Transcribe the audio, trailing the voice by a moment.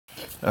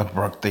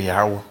Birthday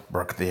Hour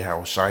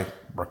Shai,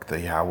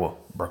 Birthday Hour,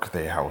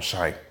 Birthday Hour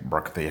Shai,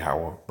 Birthday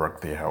Hour,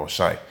 Birthday Hour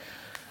Shai.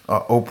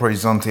 All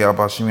praise unto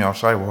Yahbashim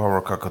Shai,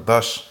 Wahara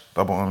Kakadash,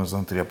 double honors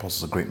unto the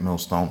apostles of great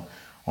millstone,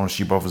 honor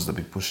she brothers that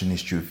be pushing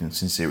this truth in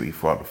sincerity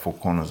throughout the four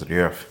corners of the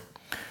earth.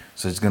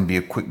 So it's going to be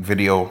a quick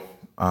video,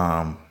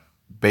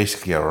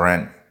 basically a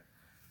rant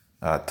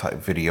type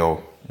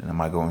video, and I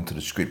might go into the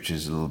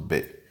scriptures a little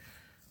bit.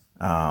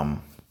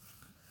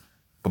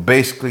 But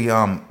basically,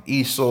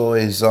 Esau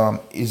is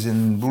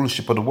in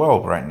rulership of the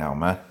world right now,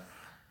 man.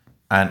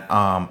 And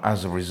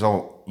as a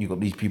result, you got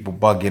these people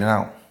bugging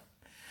out.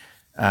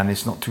 And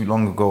it's not too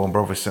long ago, a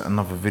brother sent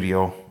another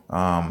video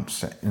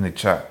sent in the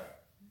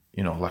chat,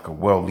 like a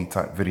worldly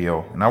type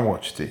video, and I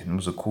watched it, and it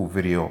was a cool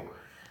video.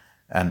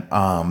 And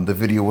the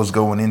video was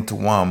going into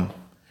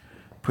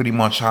pretty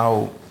much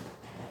how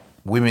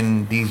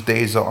women these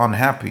days are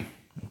unhappy,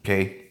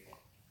 okay,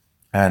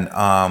 and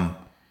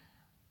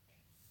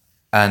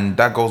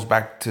that goes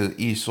back to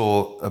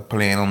Esau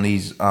playing on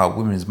these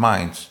women's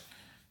minds,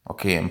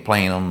 okay, and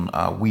playing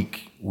on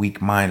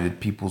weak-minded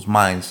people's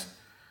minds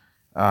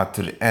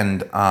to the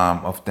end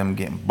of them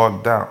getting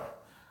bugged the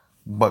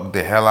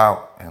hell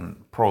out,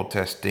 and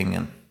protesting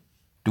and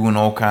doing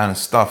all kind of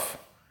stuff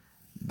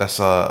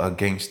that's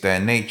against their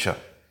nature.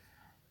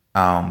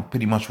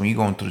 Pretty much when you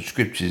go into the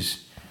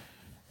scriptures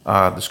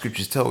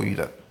tell you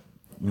that,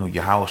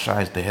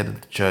 Yahushua is the head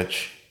of the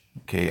church,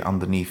 okay,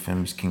 underneath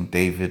him is King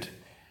David.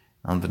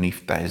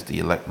 Underneath that is the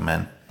elect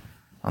men.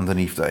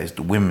 Underneath that is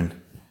the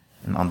women.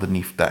 And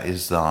underneath that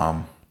is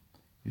the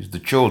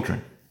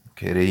children.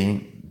 Okay, there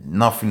ain't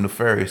nothing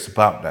nefarious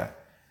about that.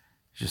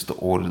 It's just the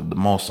order that the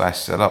Most High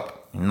set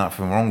up. Ain't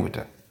nothing wrong with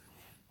that.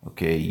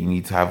 Okay, you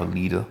need to have a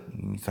leader.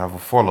 You need to have a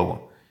follower.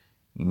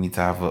 You need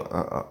to have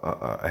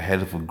a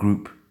head of a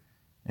group.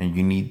 And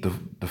you need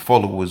the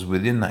followers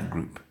within that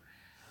group.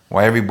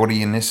 Why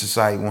everybody in this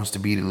society wants to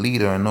be the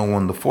leader and no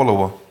one the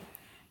follower,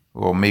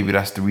 well, maybe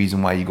that's the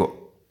reason why you got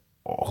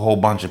a whole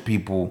bunch of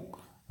people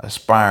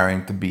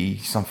aspiring to be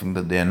something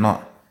that they're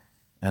not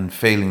and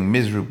failing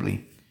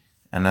miserably,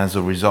 and as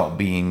a result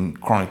being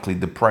chronically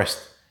depressed.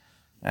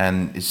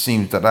 And it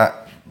seems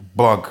that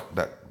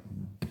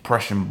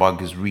depression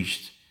bug has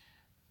reached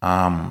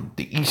the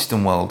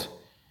Eastern world,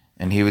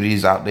 and here it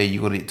is out there.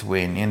 You got it to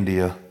where in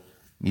India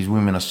these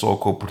women are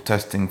so-called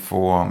protesting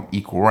for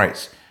equal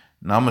rights.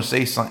 Now I'm gonna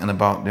say something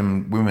about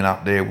them women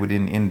out there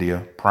within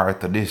India prior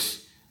to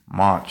this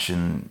march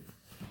and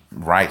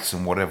rights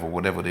and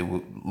whatever they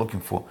were looking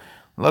for.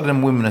 A lot of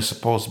them women are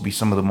supposed to be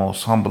some of the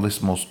most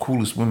humblest, most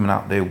coolest women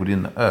out there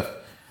within the earth.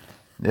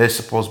 They're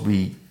supposed to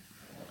be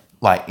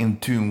like in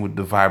tune with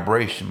the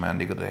vibration, man.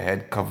 They got their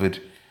head covered.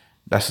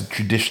 That's a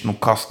traditional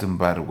custom,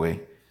 by the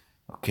way.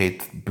 Okay,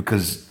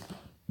 because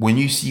when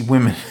you see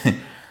women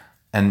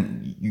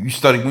and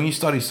when you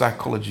study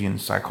psychology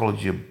and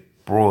psychology of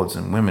broads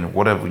and women,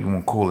 whatever you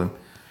want to call them,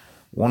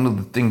 one of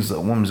the things that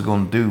a woman's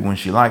gonna do when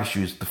she likes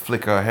you is to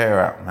flick her hair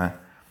out, man.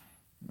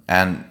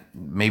 And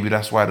maybe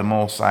that's why the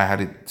Most High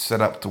had it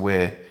set up to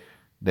where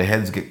the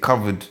heads get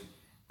covered.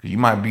 Because you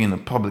might be in a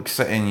public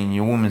setting and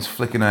your woman's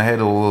flicking her head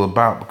all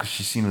about because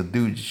she's seen a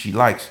dude that she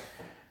likes.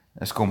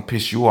 That's gonna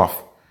piss you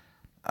off.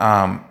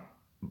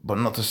 But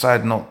not to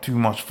side note too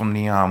much from the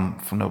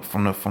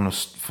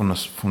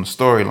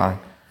storyline.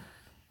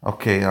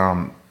 Okay,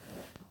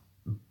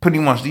 pretty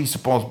much these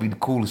supposed to be the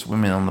coolest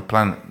women on the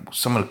planet.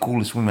 Some of the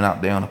coolest women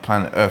out there on the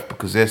planet Earth,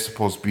 because they're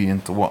supposed to be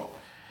into what?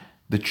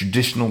 The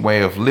traditional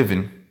way of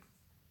living.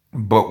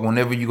 But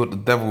whenever you got the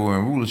devil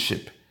in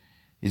rulership,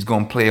 he's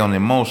going to play on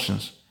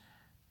emotions.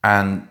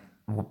 And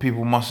what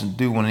people mustn't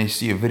do when they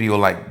see a video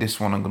like this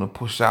one I'm going to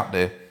push out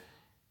there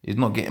is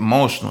not get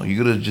emotional.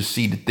 You got to just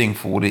see the thing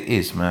for what it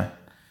is, man.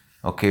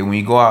 Okay, when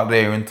you go out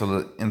there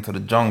into the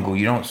jungle,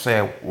 you don't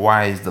say,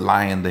 why is the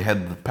lion the head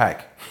of the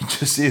pack? He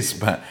just is,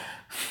 man.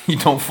 You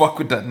don't fuck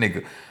with that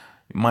nigga.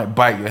 You might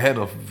bite your head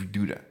off if you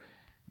do that.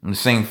 And the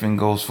same thing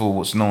goes for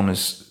what's known as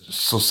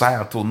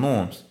societal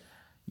norms.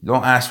 You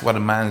don't ask why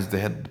the man is the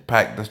head of the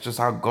pack. That's just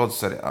how God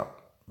set it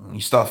up. When you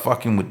start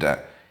fucking with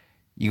that,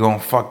 you're going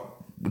to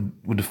fuck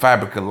with the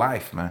fabric of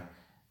life, man.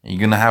 And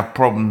you're going to have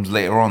problems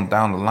later on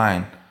down the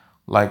line.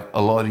 Like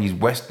a lot of these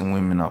Western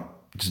women are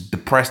just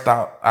depressed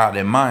out of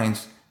their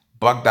minds,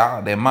 bugged out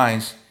of their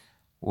minds.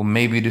 Well,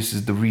 maybe this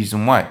is the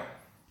reason why.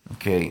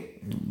 Okay,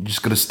 you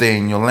just got to stay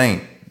in your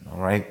lane, all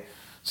right?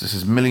 So this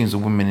is millions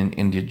of women in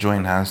India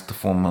join hands to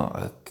form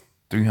a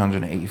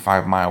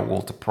 385-mile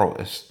wall to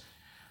protest.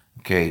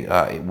 Okay,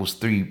 it was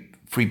 3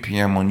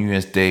 p.m. on New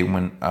Year's Day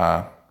when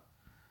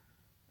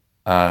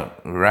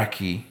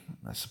Raki,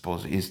 I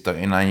suppose it is,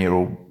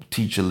 39-year-old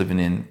teacher living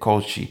in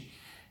Kochi,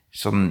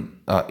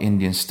 some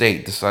Indian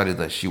state, decided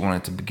that she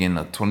wanted to begin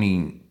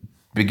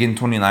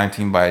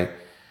 2019 by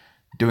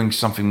doing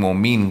something more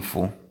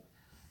meaningful,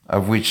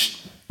 of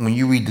which, when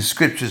you read the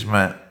scriptures,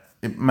 man,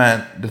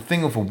 the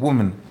thing of a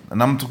woman,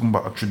 and I'm talking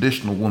about a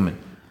traditional woman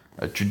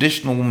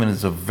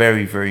is a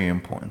very, very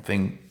important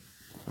thing,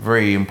 a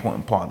very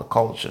important part of the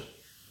culture.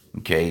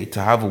 Okay,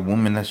 to have a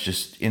woman that's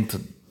just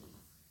into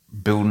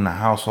building a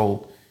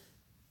household,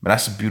 But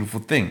that's a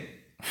beautiful thing.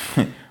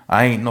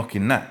 I ain't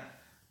knocking that.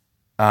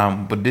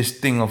 But this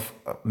thing of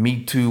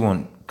Me Too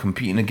and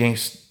competing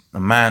against a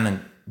man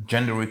and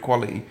gender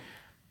equality,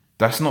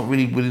 that's not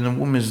really within a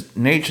woman's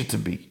nature to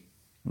be.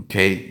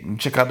 Okay, you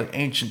check out the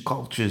ancient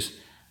cultures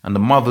and the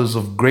mothers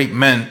of great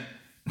men.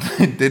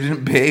 They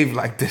didn't behave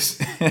like this.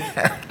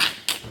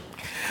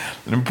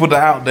 Let me put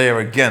that out there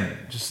again,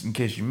 just in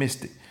case you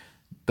missed it.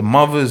 The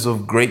mothers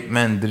of great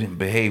men didn't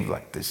behave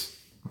like this.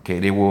 Okay,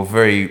 they were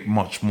very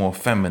much more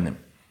feminine.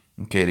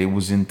 Okay, they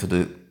was into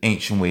the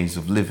ancient ways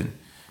of living.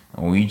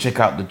 And when you check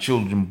out the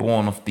children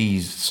born of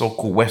these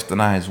so-called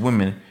westernized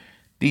women,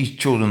 these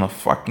children are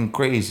fucking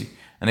crazy.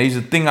 And there's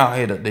a thing out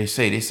here that they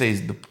say is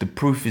the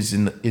proof is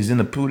in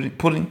the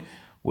pudding.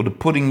 Well, the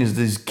pudding is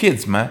these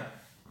kids, man.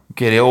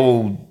 Okay, they're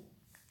all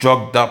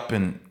drugged up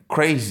and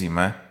crazy,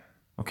 man.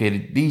 Okay,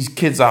 these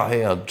kids out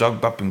here are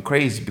drugged up and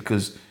crazy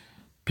because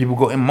people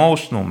got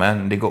emotional,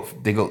 man. They got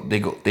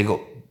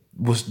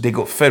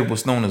fed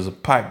what's known as a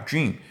pipe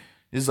dream.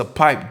 This is a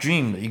pipe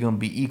dream that you're gonna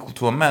be equal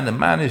to a man. The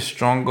man is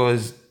stronger,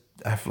 is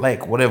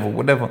athletic,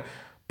 whatever.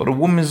 But a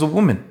woman's a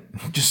woman.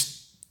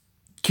 Just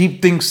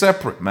keep things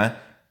separate, man.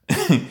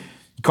 You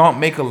can't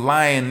make a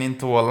lion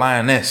into a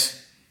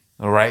lioness.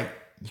 All right?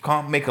 You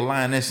can't make a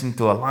lioness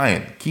into a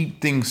lion. Keep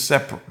things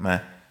separate,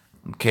 man.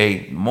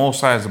 Okay? The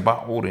Most High is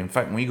about order. In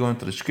fact, when you go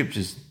into the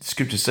scriptures, the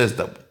scripture says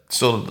that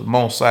so that the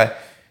Most High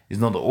is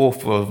not the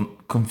author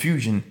of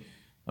confusion.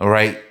 All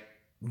right?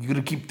 You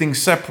gotta keep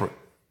things separate.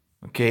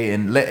 Okay,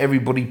 and let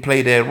everybody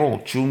play their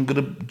role. Children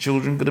gonna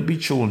be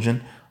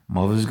children,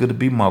 mothers gonna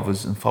be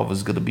mothers, and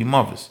fathers gonna be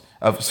mothers.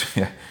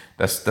 Yeah,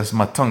 that's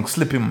my tongue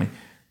slipping me.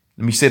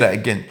 Let me say that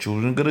again.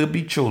 Children gonna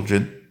be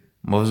children,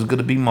 mothers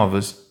gonna be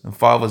mothers, and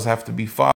fathers have to be fathers.